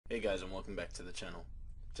Hey guys, and welcome back to the channel.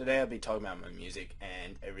 Today I'll be talking about my music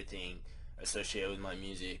and everything associated with my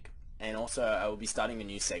music, and also I will be starting a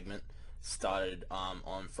new segment started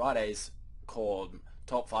on Fridays called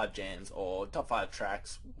Top 5 Jams or Top 5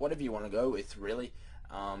 Tracks, whatever you want to go with really.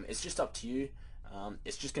 It's just up to you.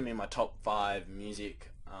 It's just going to be my top 5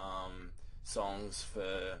 music songs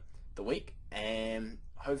for the week, and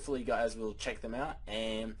hopefully you guys will check them out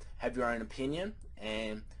and have your own opinion,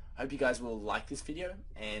 and hope you guys will like this video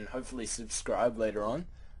and hopefully subscribe later on.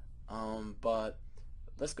 But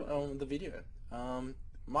let's go on with the video.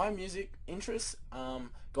 My music interests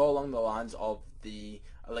go along the lines of the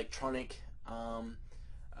electronic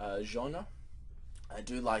genre. I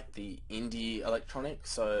do like the indie electronic,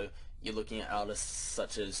 so you're looking at artists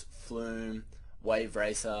such as Flume, Wave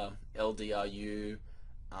Racer, LDRU,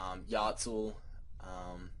 Yartzel,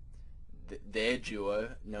 their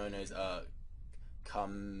duo known as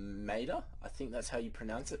Kameda, I think that's how you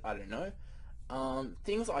pronounce it, I don't know.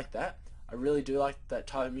 Things like that. I really do like that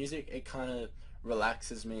type of music. It kind of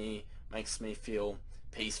relaxes me, makes me feel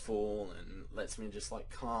peaceful, and lets me just like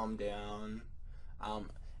calm down.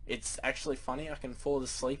 It's actually funny, I can fall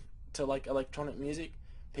asleep to like electronic music.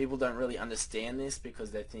 People don't really understand this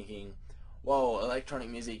because they're thinking, whoa, electronic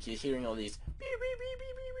music, you're hearing all these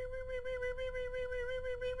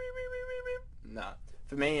nah.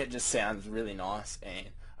 For me, it just sounds really nice, and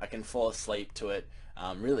I can fall asleep to it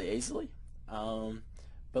really easily.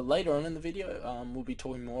 But later on in the video, we'll be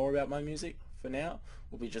talking more about my music. For now,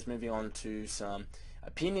 we'll be just moving on to some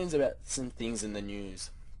opinions about some things in the news.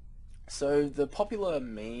 So the popular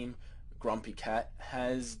meme Grumpy Cat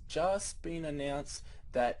has just been announced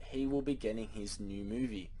that he will be getting his new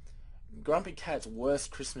movie. Grumpy Cat's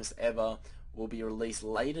Worst Christmas Ever will be released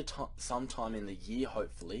later sometime in the year,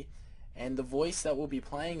 hopefully. And the voice that will be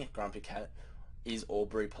playing Grumpy Cat is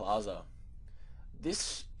Aubrey Plaza.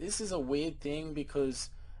 This is a weird thing because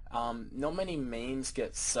not many memes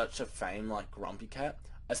get such a fame like Grumpy Cat.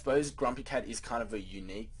 I suppose Grumpy Cat is kind of a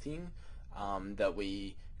unique thing that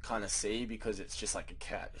we kind of see because it's just like a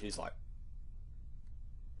cat who's like.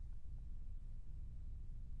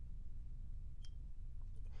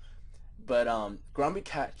 But Grumpy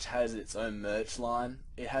Cat has its own merch line.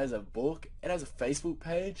 It has a book. It has a Facebook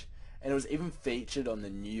page. And it was even featured on the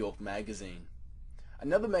New York Magazine.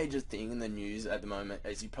 Another major thing in the news at the moment,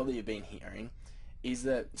 as you probably have been hearing, is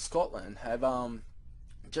that Scotland have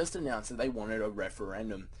just announced that they wanted a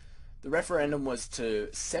referendum. The referendum was to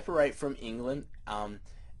separate from England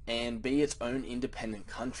and be its own independent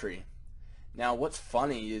country. Now what's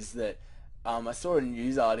funny is that I saw a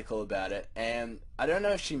news article about it, and I don't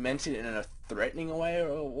know if she mentioned it in a threatening way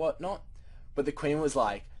or whatnot, but the Queen was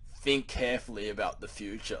like, think carefully about the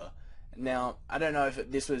future. Now, I don't know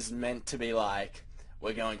if this was meant to be like,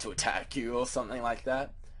 we're going to attack you or something like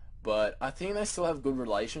that, but I think they still have good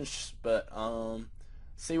relations, but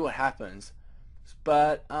see what happens.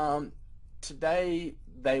 But today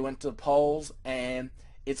they went to the polls, and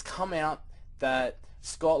it's come out that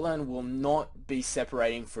Scotland will not be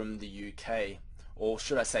separating from the UK, or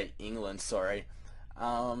should I say England, sorry.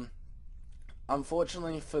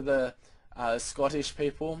 Unfortunately for the Scottish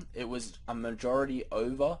people, it was a majority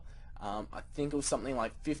over. I think it was something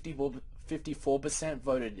like 54%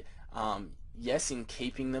 voted yes in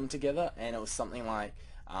keeping them together, and it was something like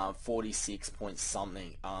 46 point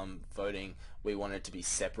something voting we wanted to be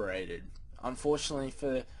separated. Unfortunately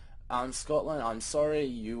for Scotland, I'm sorry,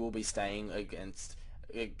 you will be staying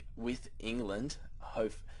with England,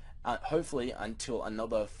 hopefully until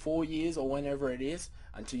another 4 years or whenever it is,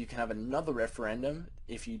 until you can have another referendum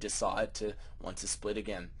if you decide to want to split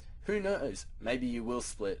again. Who knows? Maybe you will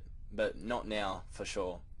split, but not now for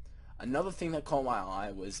sure. Another thing that caught my eye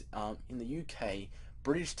was in the UK,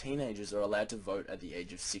 British teenagers are allowed to vote at the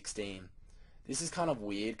age of 16. This is kind of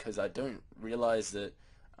weird because I don't realize that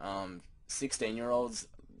 16-year-olds,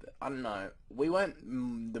 I don't know, we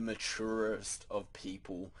weren't the maturest of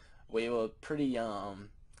people. We were pretty out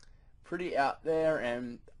there,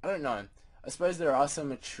 and I don't know. I suppose there are some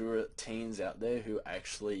mature teens out there who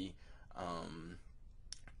actually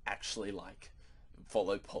like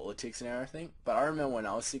follow politics and everything. But I remember when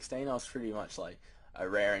I was 16, I was pretty much like a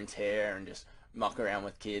rear and tear and just muck around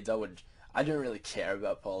with kids. I didn't really care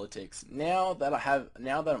about politics. Now that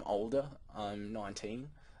I'm older, I'm 19.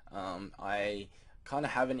 I kind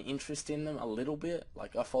of have an interest in them a little bit.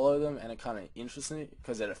 Like I follow them, and it kind of interests me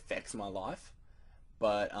because it affects my life.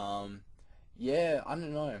 But yeah, I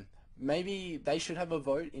don't know. Maybe they should have a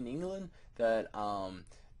vote in England that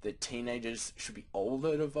the teenagers should be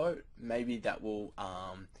older to vote. Maybe that will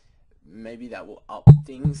up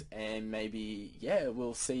things, and maybe, yeah,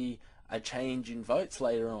 we'll see a change in votes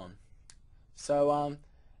later on. So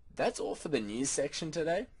that's all for the news section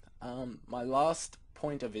today. My last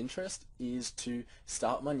point of interest is to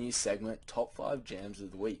start my new segment, Top 5 Jams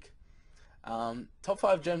of the Week. Top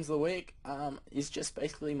 5 Jams of the Week is just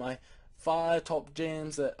basically my 5 top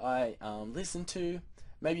jams that I listen to.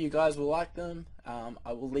 Maybe you guys will like them.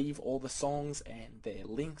 I will leave all the songs and their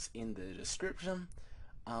links in the description.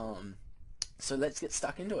 So let's get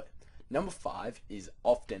stuck into it. Number 5 is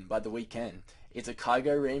Often by The Weeknd. It's a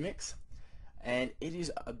Kygo remix, and it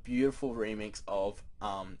is a beautiful remix of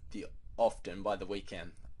the Often by The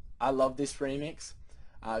Weeknd. I love this remix.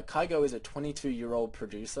 Kygo is a 22-year-old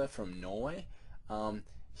producer from Norway.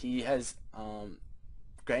 He has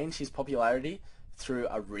gained his popularity through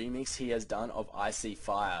a remix he has done of I See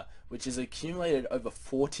Fire, which has accumulated over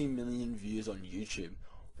 40 million views on YouTube.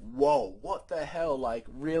 Whoa, what the hell? Like,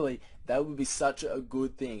 really, that would be such a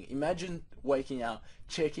good thing. Imagine waking up,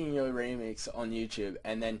 checking your remix on YouTube,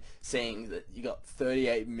 and then seeing that you got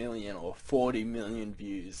 38 million or 40 million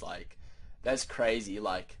views. Like, that's crazy.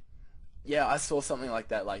 Like, yeah, I saw something like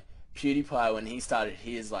that. Like, PewDiePie, when he started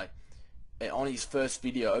his, like, on his first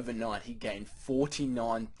video overnight, he gained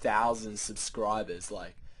 49,000 subscribers.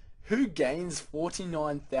 Like, who gains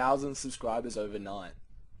 49,000 subscribers overnight?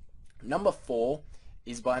 Number 4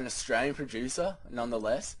 is by an Australian producer,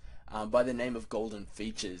 nonetheless, by the name of Golden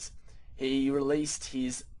Features. He released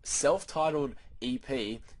his self-titled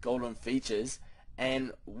EP, Golden Features,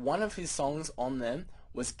 and one of his songs on them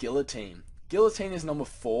was Guillotine. Guillotine is number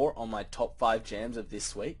 4 on my top 5 jams of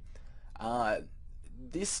this week.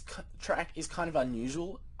 This track is kind of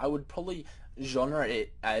unusual. I would probably genre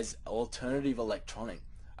it as alternative electronic.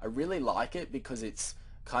 I really like it because it's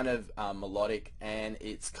kind of melodic, and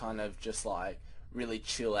it's kind of just like really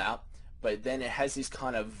chill out, but then it has this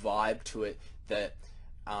kind of vibe to it that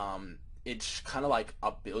it kind of like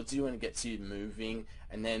upbuilds you and gets you moving,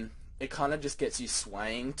 and then it kind of just gets you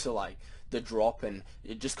swaying to like the drop, and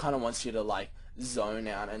it just kind of wants you to like zone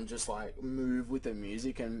out and just like move with the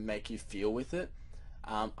music and make you feel with it.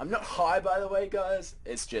 I'm not high, by the way, guys.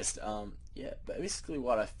 It's just yeah, basically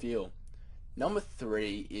what I feel. Number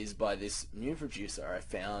 3 is by this new producer I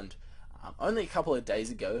found only a couple of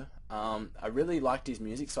days ago. I really liked his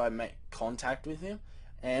music, so I made contact with him,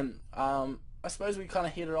 and I suppose we kind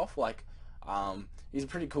of hit it off. Like, he's a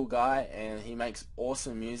pretty cool guy, and he makes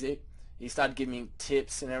awesome music. He started giving me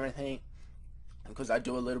tips and everything, because I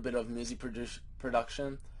do a little bit of music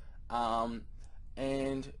production,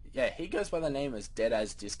 and yeah, he goes by the name as Dead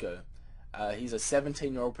As Disco. He's a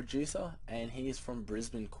 17-year-old producer, and he is from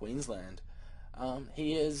Brisbane, Queensland.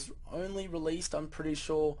 He has only released, I'm pretty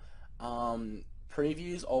sure,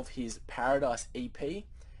 previews of his Paradise EP,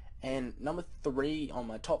 and number 3 on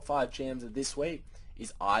my top 5 jams of this week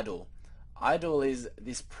is Idyll. Idyll is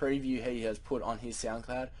this preview he has put on his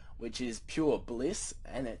SoundCloud, which is pure bliss,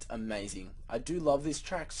 and it's amazing. I do love this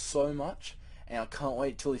track so much, and I can't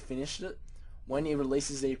wait till he finishes it. When he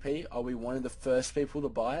releases his EP, I'll be one of the first people to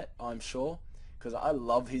buy it, I'm sure, because I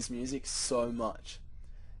love his music so much.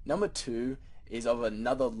 Number 2 is of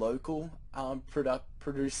another local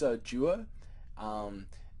producer duo.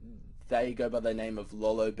 They go by the name of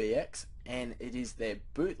LOLO BX, and it is their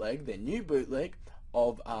bootleg, their new bootleg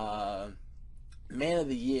of Man of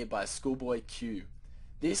the Year by Schoolboy Q.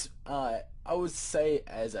 This I would say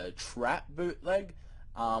as a trap bootleg.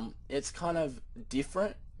 It's kind of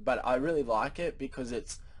different, but I really like it because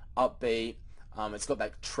it's upbeat. It's got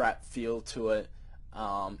that trap feel to it,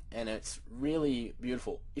 and it's really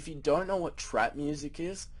beautiful. If you don't know what trap music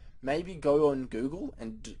is, maybe go on Google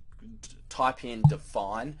and type in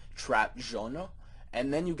define trap genre,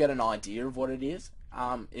 and then you get an idea of what it is.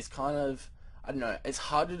 It's kind of, I don't know, it's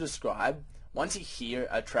hard to describe. Once you hear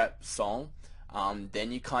a trap song,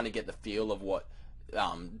 then you kind of get the feel of what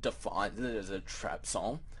defines it as a trap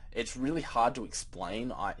song. It's really hard to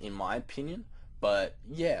explain, in my opinion, but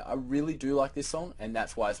yeah, I really do like this song, and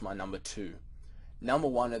that's why it's my number 2. Number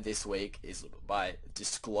 1 of this week is by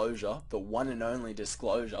Disclosure, the one and only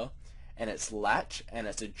Disclosure, and it's Latch, and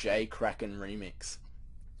it's a J-Kraken remix.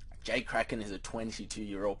 J-Kraken is a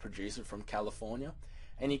 22-year-old producer from California,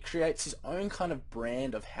 and he creates his own kind of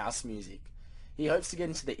brand of house music. He hopes to get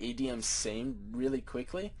into the EDM scene really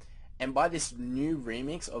quickly, and by this new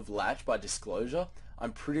remix of Latch by Disclosure,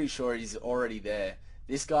 I'm pretty sure he's already there.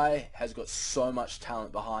 This guy has got so much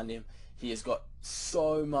talent behind him. He has got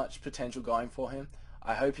so much potential going for him.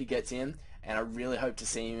 I hope he gets in, and I really hope to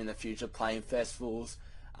see him in the future playing festivals,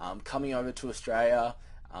 coming over to Australia,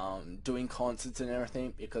 doing concerts and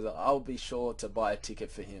everything, because I'll be sure to buy a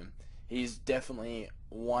ticket for him. He's definitely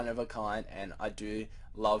one of a kind, and I do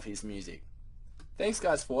love his music. Thanks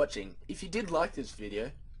guys for watching. If you did like this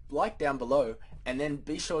video, like down below, and then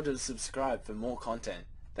be sure to subscribe for more content.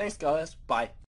 Thanks guys, bye.